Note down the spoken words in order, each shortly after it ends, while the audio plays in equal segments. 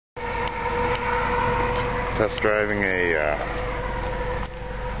Test driving a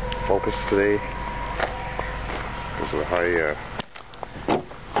Focus today because of the high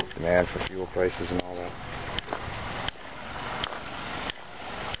demand for fuel prices and all that.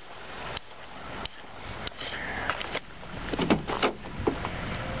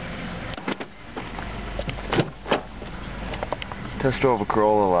 Test drove a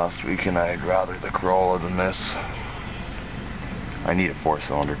Corolla last week and I'd rather the Corolla than this. I need a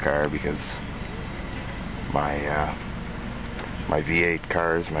 4-cylinder car because my V8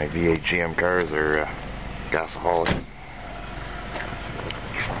 cars, my V8 GM cars are gasaholics. Look at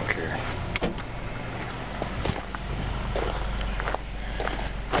the trunk here.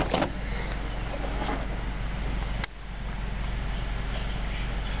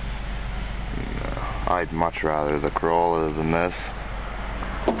 I'd much rather the Corolla than this.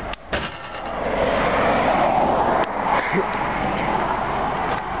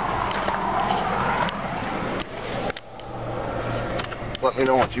 Let me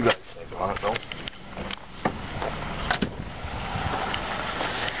know what you guys think on it though.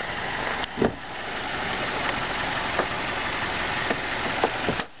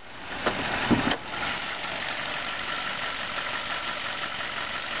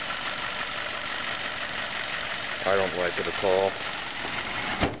 I don't like it at all.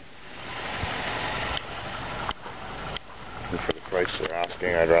 And for the price they're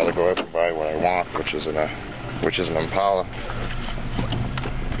asking, I'd rather go out and buy what I want, which is an Impala.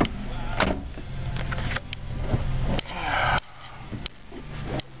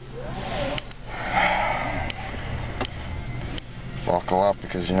 Buckle up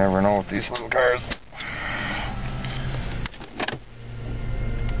because you never know with these little cars.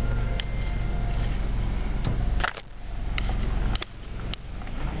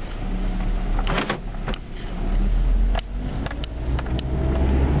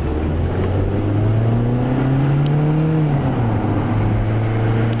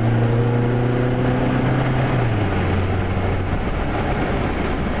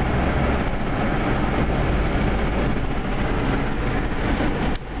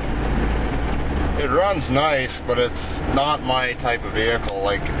 It runs nice, but it's not my type of vehicle.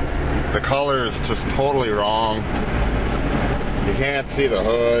 Like, the color is just totally wrong. You can't see the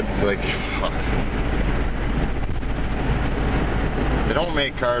hood. It's like, fuck. They don't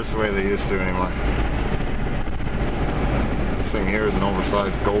make cars the way they used to anymore. This thing here is an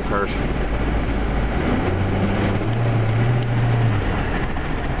oversized go-kart.